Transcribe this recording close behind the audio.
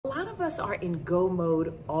of us are in go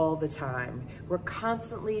mode all the time. We're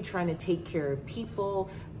constantly trying to take care of people,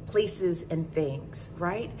 places, and things,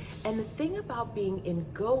 right? And the thing about being in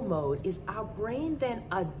go mode is our brain then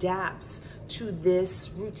adapts to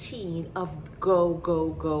this routine of go, go,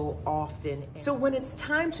 go often. So when it's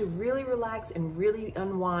time to really relax and really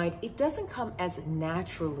unwind, it doesn't come as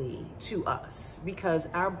naturally to us because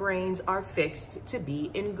our brains are fixed to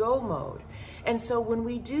be in go mode. And so when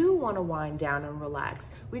we do want to wind down and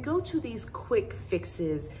relax, we go to these quick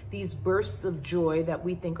fixes, these bursts of joy that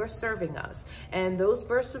we think are serving us. And those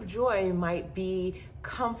bursts of joy might be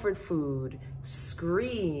comfort food,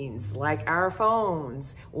 screens like our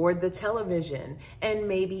phones or the television, and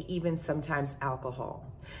maybe even sometimes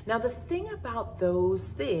alcohol. Now, the thing about those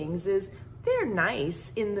things is they're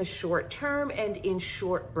nice in the short term and in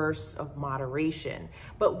short bursts of moderation.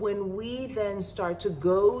 But when we then start to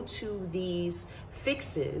go to these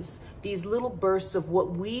fixes, these little bursts of what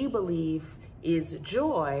we believe is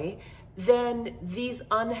joy, then these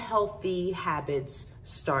unhealthy habits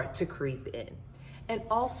start to creep in. And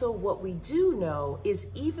also what we do know is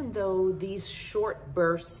even though these short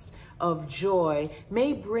bursts of joy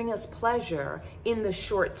may bring us pleasure in the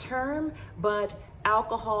short term, but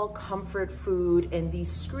alcohol, comfort food, and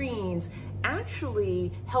these screens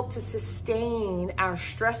actually help to sustain our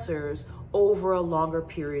stressors over a longer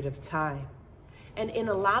period of time. And in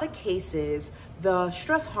a lot of cases, the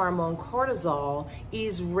stress hormone cortisol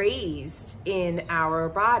is raised in our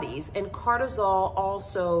bodies, and cortisol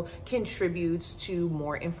also contributes to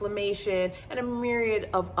more inflammation and a myriad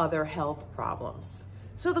of other health problems.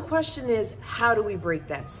 So the question is, how do we break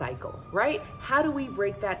that cycle, right? How do we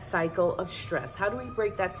break that cycle of stress? How do we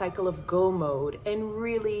break that cycle of go mode and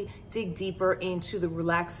really dig deeper into the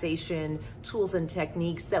relaxation tools and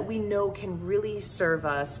techniques that we know can really serve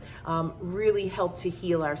us, really help to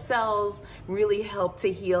heal ourselves, really help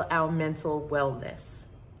to heal our mental wellness?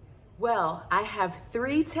 Well, I have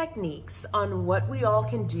 3 techniques on what we all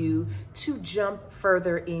can do to jump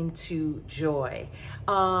further into joy.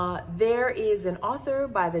 There is an author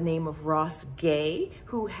by the name of Ross Gay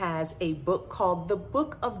who has a book called The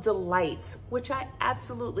Book of Delights, which I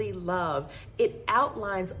absolutely love. It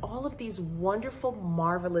outlines all of these wonderful,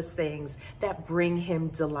 marvelous things that bring him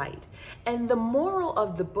delight. And the moral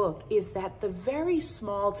of the book is that the very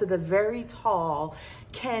small to the very tall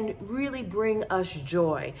can really bring us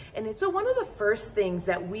joy. And so one of the first things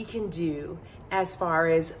that we can do as far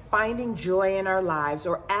as finding joy in our lives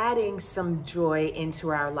or adding some joy into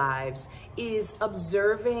our lives is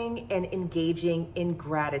observing and engaging in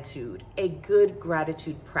gratitude, a good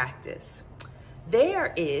gratitude practice.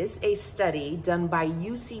 There is a study done by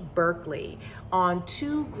UC Berkeley on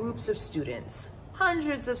 2 groups of students,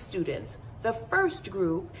 hundreds of students. The first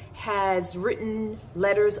group has written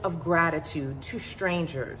letters of gratitude to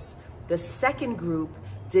strangers. The second group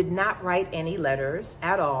did not write any letters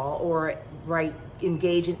at all or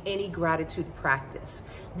engage in any gratitude practice.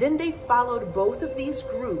 Then they followed both of these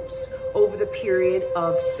groups over the period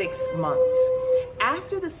of 6 months.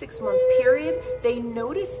 After the 6-month period, they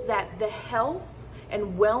noticed that the health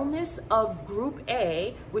and wellness of Group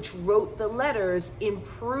A, which wrote the letters,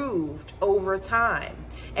 improved over time.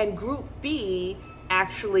 And Group B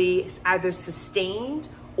actually either sustained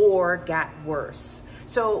or got worse.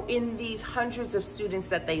 So in these hundreds of students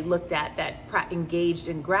that they looked at that engaged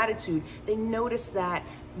in gratitude, they noticed that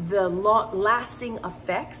the lasting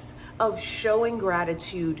effects of showing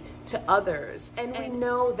gratitude to others. And we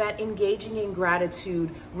know that engaging in gratitude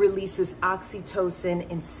releases oxytocin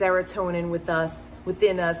and serotonin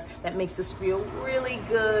within us that makes us feel really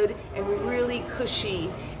good and really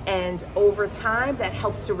cushy. And over time, that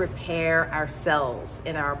helps to repair our cells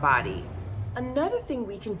in our body. Another thing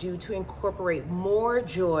we can do to incorporate more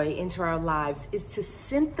joy into our lives is to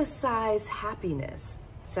synthesize happiness.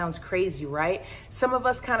 Sounds crazy, right? Some of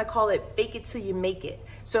us kind of call it fake it till you make it.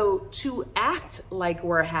 So to act like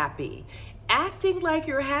we're happy, acting like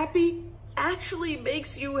you're happy actually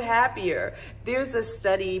makes you happier. There's a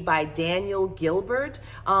study by Daniel Gilbert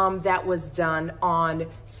that was done on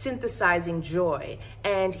synthesizing joy.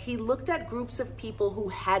 And he looked at groups of people who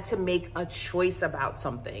had to make a choice about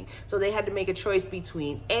something. So they had to make a choice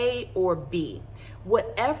between A or B.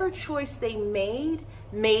 Whatever choice they made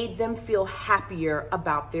them feel happier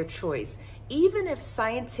about their choice. Even if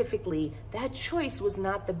scientifically that choice was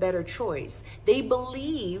not the better choice, they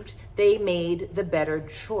believed they made the better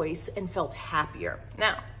choice and felt happier.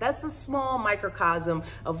 Now, that's a small microcosm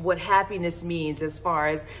of what happiness means as far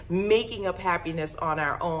as making up happiness on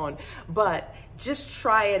our own, but just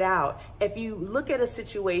try it out. If you look at a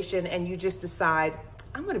situation and you just decide,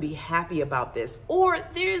 I'm gonna be happy about this. Or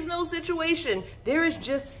there is no situation. There is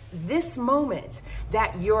just this moment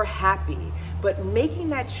that you're happy. But making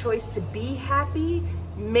that choice to be happy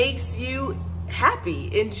makes you happy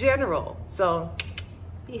in general. So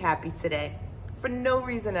be happy today for no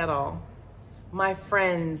reason at all. My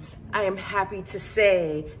friends, I am happy to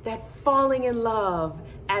say that falling in love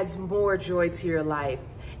adds more joy to your life.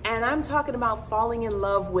 And I'm talking about falling in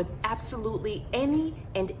love with absolutely any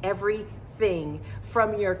and everything,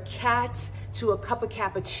 from your cat to a cup of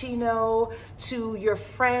cappuccino, to your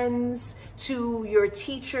friends, to your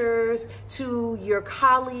teachers, to your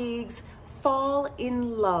colleagues. Fall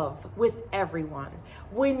in love with everyone.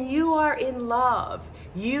 When you are in love,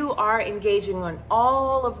 you are engaging on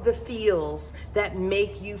all of the feels that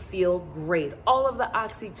make you feel great, all of the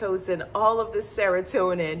oxytocin, all of the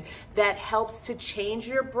serotonin that helps to change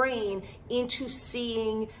your brain into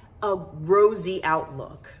seeing a rosy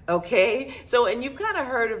outlook, okay? So, and you've kind of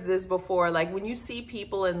heard of this before, like when you see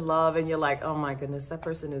people in love and you're like, oh my goodness, that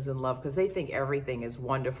person is in love because they think everything is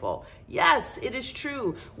wonderful. Yes, it is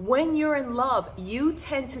true. When you're in love, you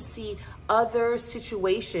tend to see other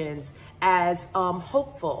situations as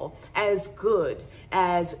hopeful, as good,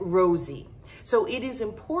 as rosy. So it is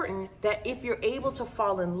important that if you're able to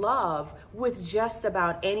fall in love with just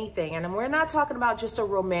about anything, and we're not talking about just a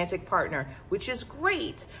romantic partner, which is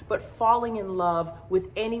great, but falling in love with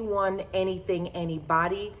anyone, anything,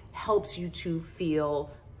 anybody helps you to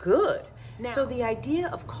feel good. Now, so the idea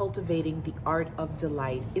of cultivating the art of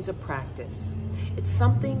delight is a practice. It's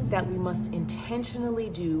something that we must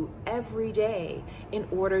intentionally do every day in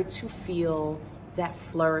order to feel that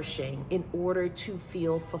flourishing, in order to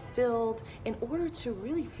feel fulfilled, in order to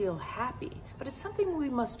really feel happy. But it's something we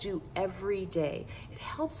must do every day. It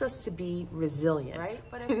helps us to be resilient,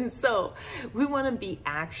 right? So we want to be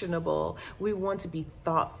actionable. We want to be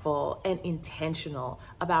thoughtful and intentional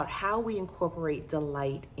about how we incorporate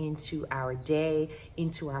delight into our day,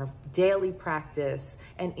 into our daily practice,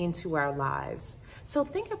 and into our lives. So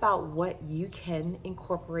think about what you can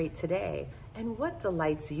incorporate today and what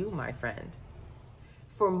delights you, my friend.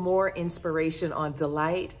 For more inspiration on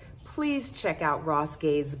delight, please check out Ross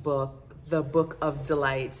Gay's book, The Book of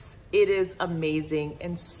Delights. It is amazing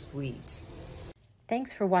and sweet.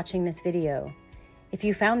 Thanks for watching this video. If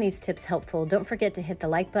you found these tips helpful, don't forget to hit the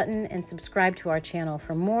like button and subscribe to our channel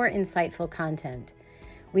for more insightful content.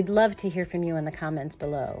 We'd love to hear from you in the comments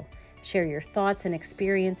below. Share your thoughts and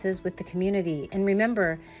experiences with the community. And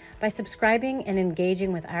remember, by subscribing and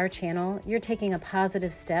engaging with our channel, you're taking a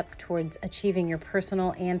positive step towards achieving your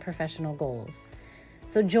personal and professional goals.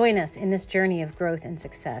 So join us in this journey of growth and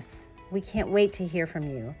success. We can't wait to hear from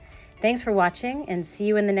you. Thanks for watching, and see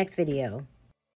you in the next video.